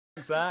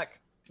Zach.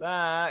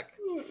 Zach.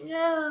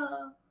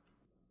 No.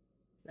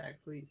 Zach,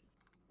 please.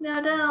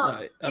 No, don't.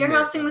 Right, You're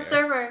hosting the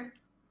server.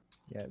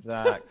 Yeah,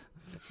 Zach.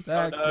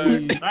 Zach,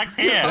 no. Zach's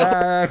here.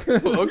 Zach.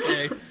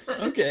 Okay.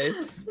 Okay.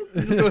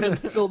 Let's go ahead and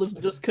spill this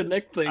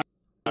disconnect thing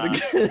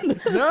again.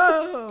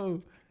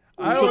 No.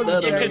 I Put wasn't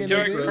that You on saying can do it,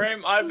 anything.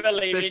 Grim. I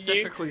believe in you.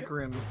 Specifically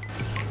Grim.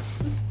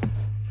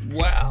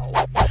 Wow.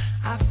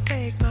 I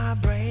fake my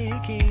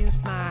breaking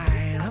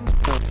smile.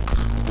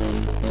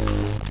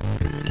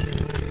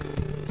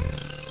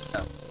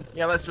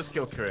 Yeah, let's just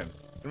kill Karim.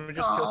 Can we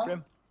just kill Aw.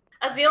 Karim?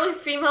 As the only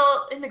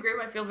female in the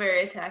group, I feel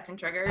very attacked and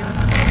triggered.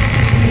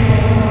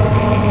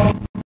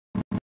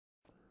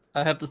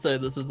 I have to say,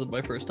 this isn't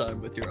my first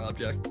time with your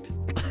object.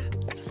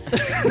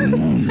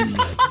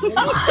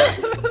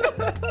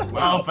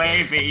 Oh,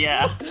 baby,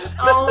 yeah.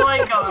 Oh my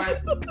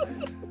god.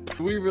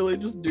 Do we really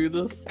just do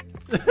this?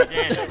 We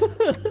did.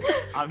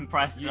 I'm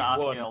impressed at our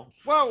won. skill.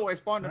 Whoa, I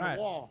spawned in Alright.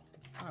 the wall.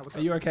 Hi, what's Are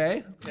up? you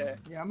okay? Yeah,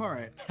 I'm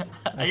alright.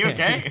 Are you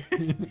okay?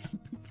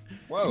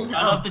 Whoa.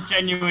 I love the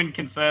genuine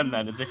concern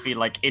then, as if he,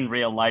 like, in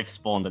real life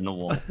spawned in the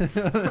wall.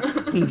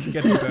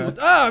 Gets a bird.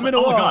 Oh, I'm in a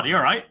Oh wall. my god, you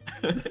alright?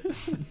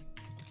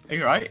 Are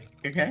you alright?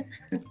 Okay.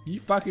 You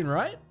fucking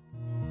right?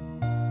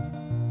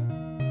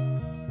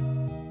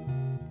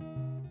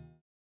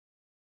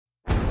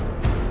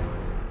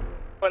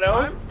 What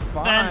else? I'm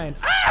fine.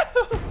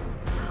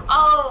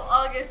 Oh,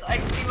 August, I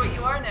see what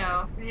you are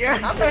now. Yeah.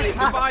 How did you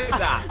survive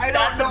that? I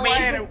don't That's know why.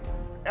 amazing.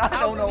 I How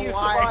don't know did you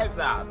why. survive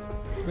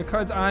that?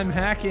 Because I'm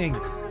hacking.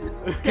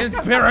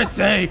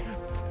 Conspiracy.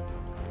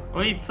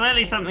 Well,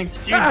 clearly something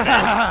stupid.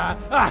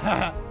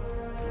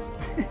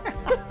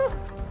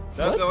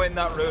 Don't go in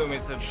that room.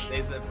 It's a.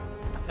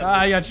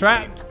 Ah, you're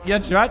trapped. You're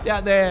trapped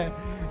out there.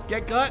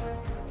 Get got.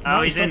 Oh,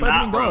 No, he's stop in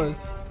that opening room.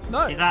 doors.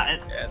 No. He's at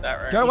it. Yeah,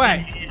 that room. Go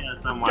away. Here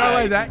somewhere. Go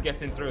away, You Zach. can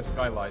get in through a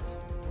skylight.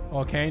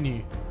 Or can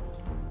you?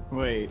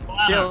 Wait, Wow.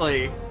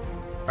 Chili.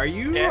 Are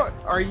you Yeah.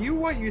 are you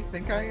what you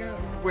think I am?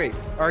 Wait,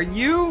 are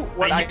you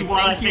what I Are you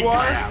what I think you I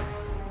are? am?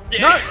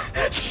 No!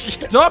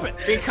 Stop it!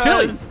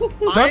 Because Chili,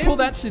 don't pull I'm,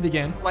 that shit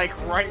again. like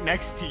right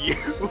next to you.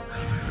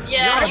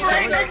 Yeah, I'm you right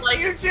guys are next like,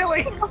 to you,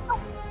 Chili.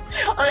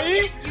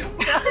 like, you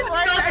I'm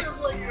right guys next are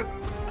to like, you.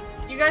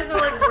 you guys are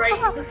like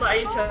right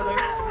beside each other.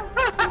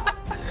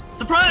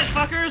 Surprise,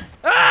 fuckers!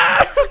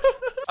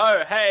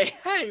 Oh,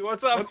 hey,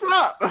 what's up? What's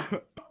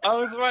up? I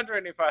was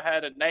wondering if I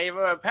had a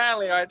neighbor.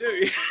 Apparently I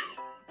do.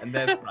 And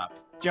there's crap.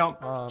 Jump,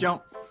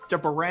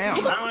 jump around.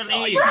 I want to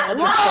leave.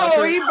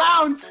 Whoa, he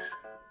bounced.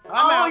 Oh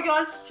I'm my out.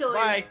 gosh, Chili.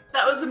 Bye.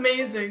 That was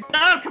amazing.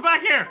 No, come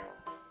back here!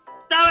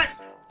 Stop it!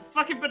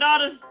 Fucking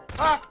bananas!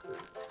 Ah,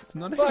 It's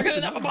not Fucking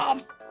even another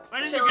bomb!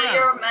 Where did Chili, he go?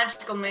 you're a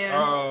magical man.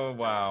 Oh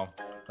wow,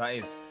 that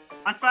is.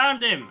 I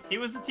found him! He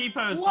was a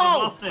T-pose, but I Whoa!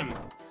 lost him.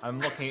 I'm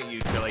looking at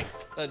you, Chili.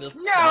 I just...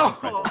 no.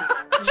 Yeah,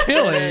 you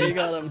Chili.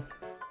 got him.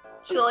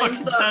 Chili, I'm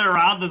Fucking so... turn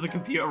around, there's a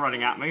computer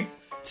running at me.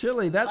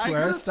 Chili, that's where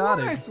it could've sworn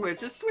I started.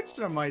 switched. It switched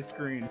to my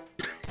screen.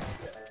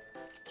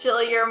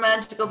 Chili, you're a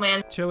magical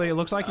man. Chili, it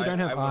looks like you don't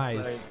have I would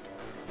eyes. say-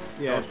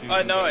 Yeah.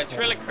 I know, it's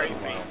really creepy.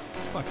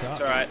 It's fucked up.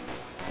 It's alright.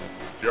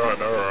 Yeah, I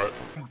know, right?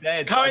 I'm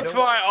dead. Come I into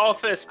don't- my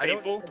office, I don't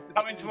people. want to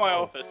Come be into my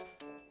involved. office.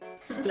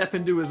 Step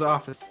into his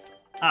office.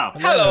 Oh.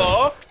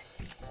 Hello!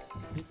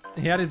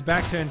 He had his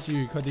back turned to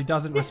you because he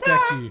doesn't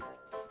respect you.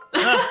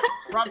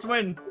 Rob's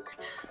win.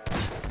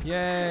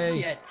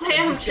 Yay.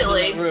 Damn,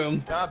 Chili.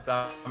 Room. God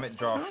damn it,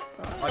 Josh.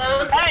 That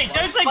was Hey,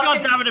 don't say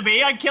fucking- goddammit to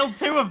me, I killed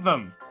 2 of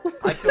them!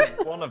 I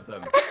killed one of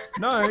them.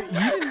 No, you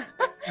didn't.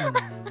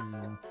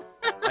 Mm.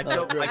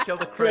 I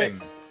killed a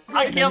Krim.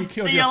 I then killed you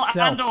killed Seal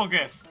yourself. and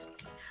August!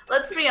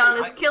 Let's be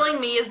honest, killing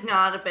me is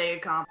not a big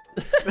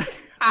accomplishment.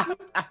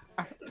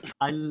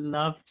 I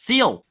love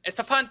Seal! It's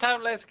a fun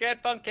time, let's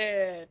get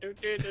funky!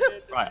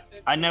 Right,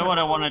 I know what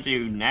I want to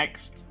do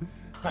next.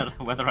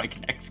 Whether I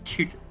can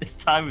execute it this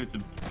time is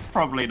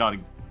probably not.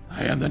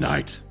 I am the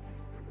knight.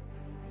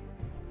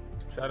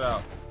 Shut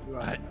up.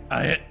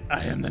 I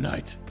am the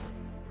knight.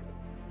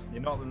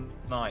 You're not the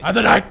knight. I'm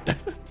the knight.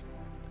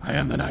 I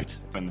am the knight.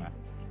 In there.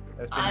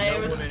 There's been I no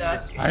was one in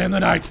stuck. this. I am the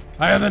knight.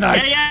 I am the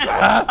knight. Yeah,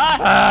 yeah. Ah,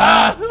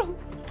 ah.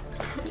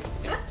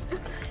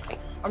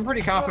 I'm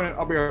pretty confident.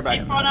 I'll be right back.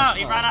 He ran out,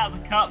 he ran out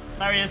of the cup.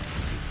 There he is.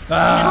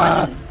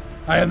 Ah.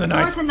 I am the You're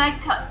knight. the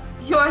night cup.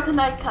 You're the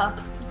night cup.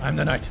 I'm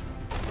the knight.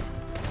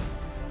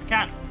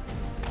 Can't.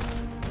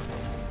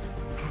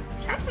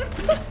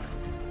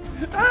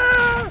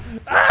 Ah.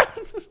 Ah.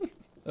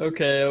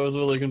 Okay, I was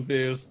really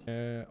confused.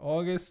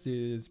 August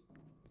is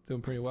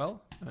doing pretty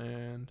well,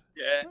 and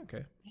Yeah,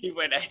 okay. he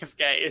went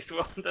AFK as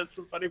well. That's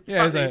the funny part.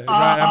 Yeah, he's like, right,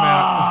 I'm out.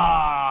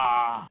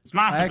 Ah!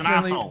 Smash I is an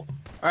accidentally- asshole.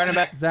 Alright, I'm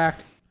back. Zach,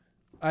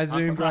 I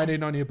zoomed right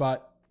in on your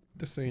butt,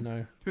 just so you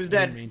know. Who's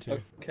I didn't dead? mean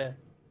to. Okay.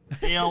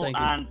 Seal Thank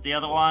you. and the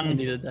other I one.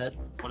 needed that.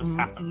 What has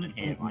happened in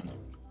here, man?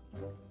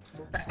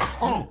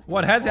 Oh!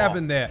 What has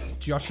happened there,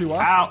 Joshua?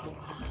 Ow!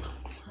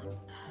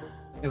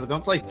 Yeah, but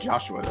don't say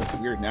Joshua. That's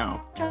weird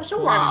now.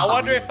 Joshua. I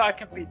wonder if I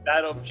can beat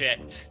that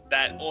object,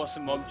 that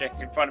awesome object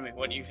in front of me.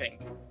 What do you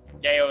think?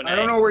 Yay or nay? I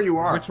don't know where you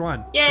are. Which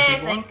one? Yay, The I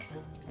big one? think.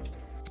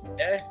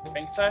 Yeah, I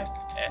think so.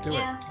 Yeah. Do it.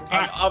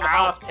 Yeah. I'm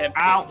half tempted.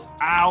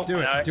 Ow! Do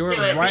You know, it. Do it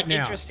Do it. right It'd be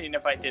now. interesting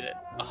if I did it.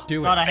 Oh,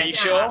 Do God, I it. are hate you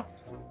sure?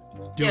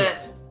 Do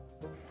it.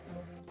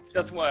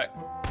 Doesn't work.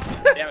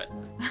 Damn it.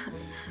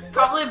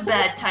 Probably a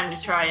bad time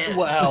to try it.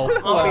 Wow.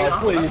 Oh, Wow, yeah.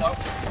 please.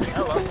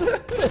 Hello.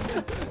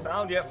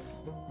 Found you.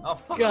 Oh,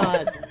 fuck.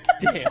 God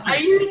damn. Are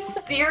you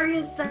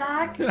serious,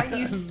 Zach? Are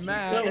you serious?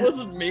 Matt. That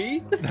wasn't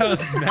me. That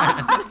was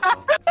Matt.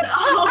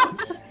 Oh,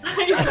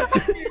 are you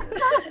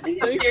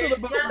Thanks serious,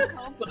 for the Matt?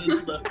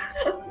 confidence, though.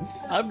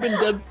 I've been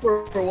dead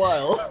for a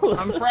while.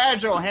 I'm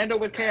fragile. Handle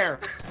with care.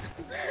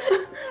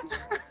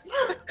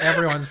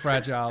 Everyone's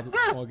fragile,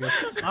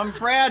 August. I'm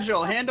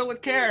fragile. Handle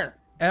with care.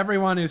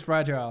 Everyone is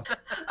fragile.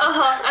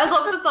 I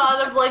love the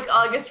thought of like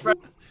August.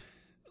 Fragile.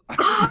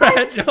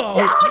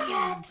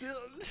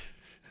 Jacket.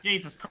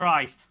 Jesus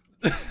Christ!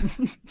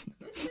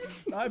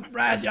 I'm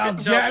fragile,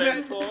 Good damn job, it.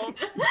 Inform.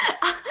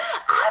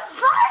 I'm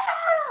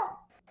fragile.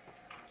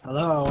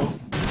 Hello.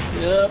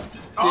 Yep.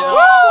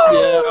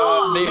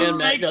 Oh! Yeah. Me and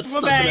Matt got Mistakes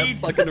were stuck in made.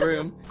 that fucking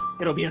room.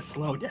 It'll be a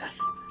slow death.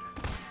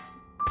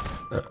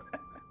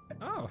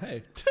 Oh,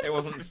 hey. It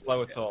wasn't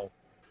slow at all.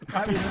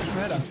 I mean, this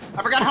matter.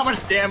 I forgot how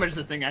much damage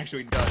this thing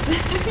actually does.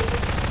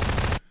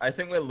 I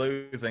think we're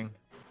losing.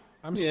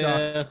 I'm stuck.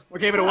 Yeah.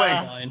 We gave it away.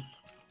 Fine.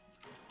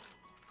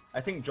 I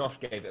think Josh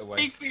gave it away.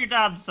 Speak for your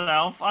damn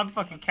self. I'm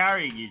fucking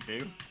carrying you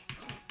two.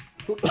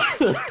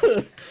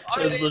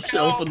 There's the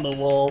shelf in the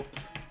wall.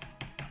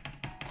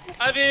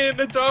 I needed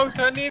the dogs.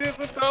 I needed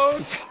the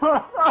dogs.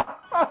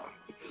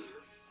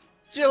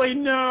 Jilly,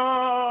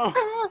 no!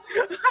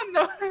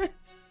 No,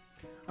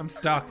 I'm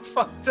stuck.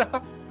 fucked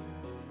up.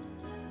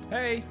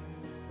 Hey,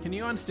 can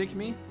you unstick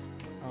me?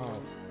 Oh,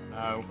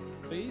 No.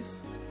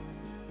 please?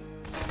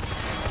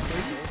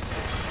 Please?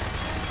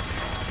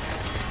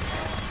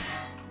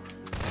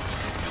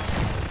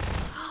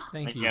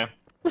 Thank you.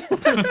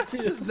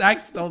 Zach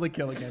stole the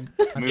kill again.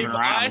 Moving If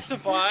I around.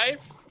 survive,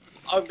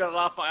 I'm gonna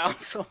laugh my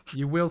ass off.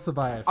 You will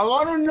survive. I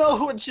want to know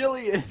who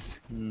Jilly is.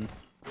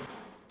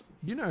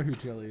 You know who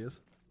Jilly is.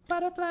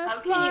 Butterfly How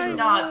fly can you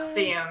not away.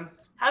 see him?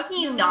 How can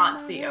you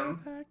not see him?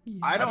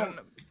 I don't.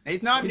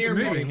 He's not He's near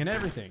moving me. and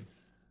everything.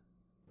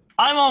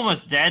 I'm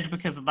almost dead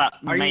because of that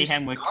Are you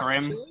mayhem with stuck,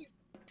 Krim. Jilly?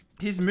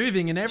 He's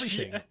moving and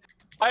everything.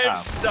 I am Oh.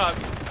 stuck.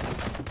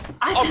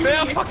 I Oh,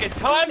 about fucking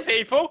time,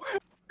 people.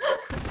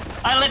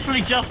 I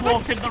literally just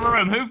walked in the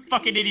room. Who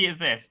fucking idiot is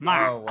this?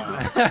 Matt. Oh,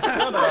 wow. Shut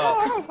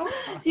up.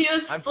 He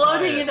was I'm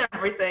floating tired. and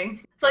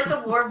everything. It's like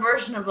the war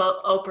version of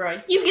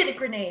Oprah. You get a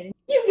grenade,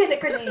 you get a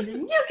grenade,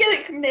 and you get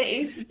a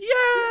grenade.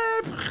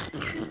 Yeah!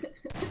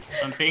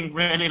 I'm being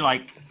really,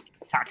 like,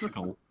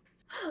 tactical.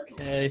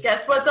 Okay.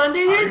 Guess what's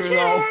under your I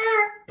chair?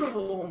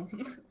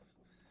 Boom.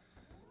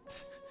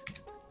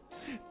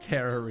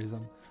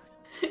 Terrorism.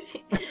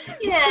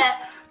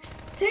 Yeah,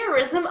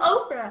 terrorism,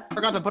 Oprah. I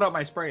forgot to put out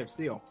my spray of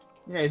steel.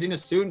 Yeah, he's in a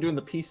suit and doing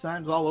the peace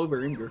signs all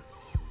over Imgur.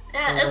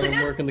 Yeah, it's a I'm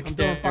good. working the I'm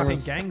doing fucking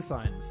cameras. gang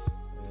signs.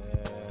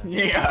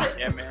 Yeah.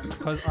 Yeah, man.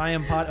 Because I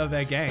am part of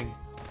a gang.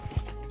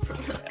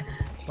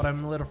 But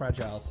I'm a little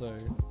fragile, so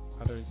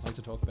I don't like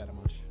to talk about it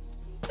much.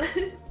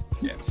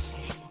 Yeah.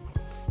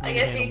 I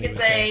guess you could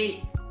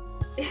say.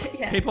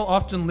 Yeah. People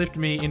often lift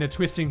me in a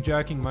twisting,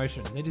 jerking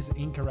motion. That is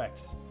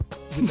incorrect.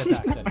 With the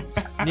back, that is.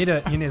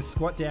 You need to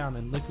squat down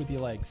and lift with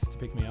your legs to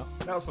pick me up.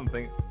 Now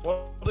something.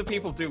 What do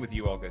people do with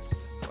you,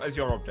 August? What is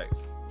your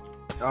object?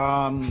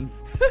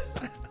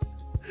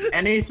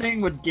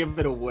 Anything would give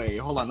it away.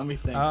 Hold on, let me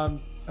think.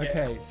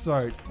 Okay,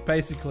 so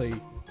basically,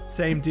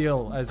 same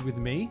deal as with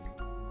me.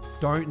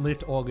 Don't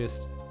lift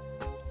August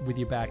with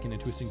your back in a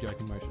twisting,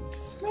 jerking motion.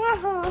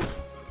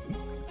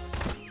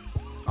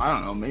 I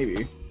don't know,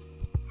 maybe.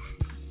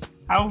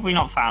 How have we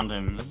not found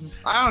him? This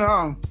is- I don't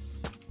know.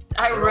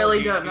 I We're really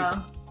all don't used-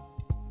 know.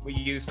 We're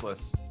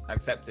useless.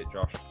 Accept it,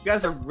 Josh. You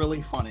guys are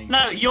really funny.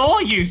 No,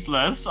 you're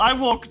useless. I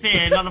walked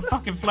in on a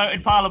fucking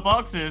floating pile of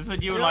boxes,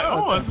 and you were like, Yeah,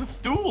 "Oh, so- there's a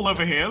stool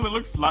over here that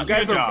looks like You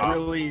guys a are jar."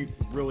 really,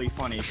 really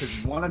funny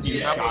because one of you You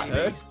shot haven't me.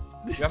 heard?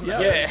 You haven't Yeah.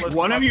 heard? Yeah. Plus,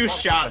 One of plus you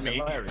boxes shot are me.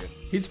 hilarious.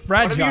 He's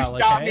One of you fragile,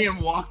 shot me okay?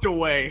 and walked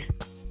away.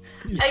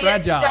 He's I guess,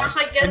 fragile. Josh,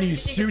 I guess and you you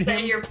shoot could say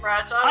him. you're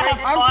fragile. I have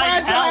right I'm now.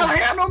 Fine, fragile.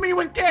 hell. Handle me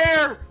with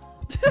care.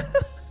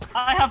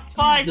 I have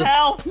 5 This-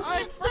 health.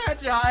 I'm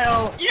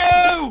fragile.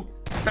 You!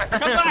 Come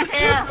back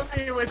here! Handle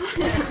me with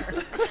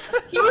care.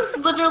 He was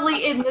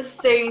literally in the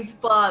same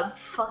spot.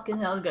 Fucking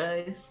hell,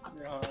 guys.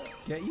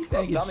 Get you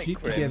Well bag done of it,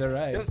 shit Krim. together,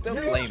 eh? Don't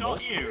Who blame shot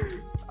us.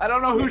 you? I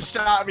don't know who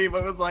shot me, but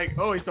it was like,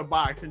 oh, it's a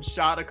box, and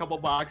shot a couple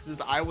boxes.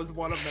 I was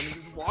one of them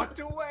and just walked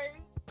away.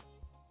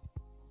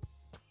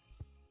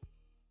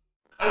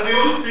 As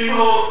these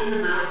people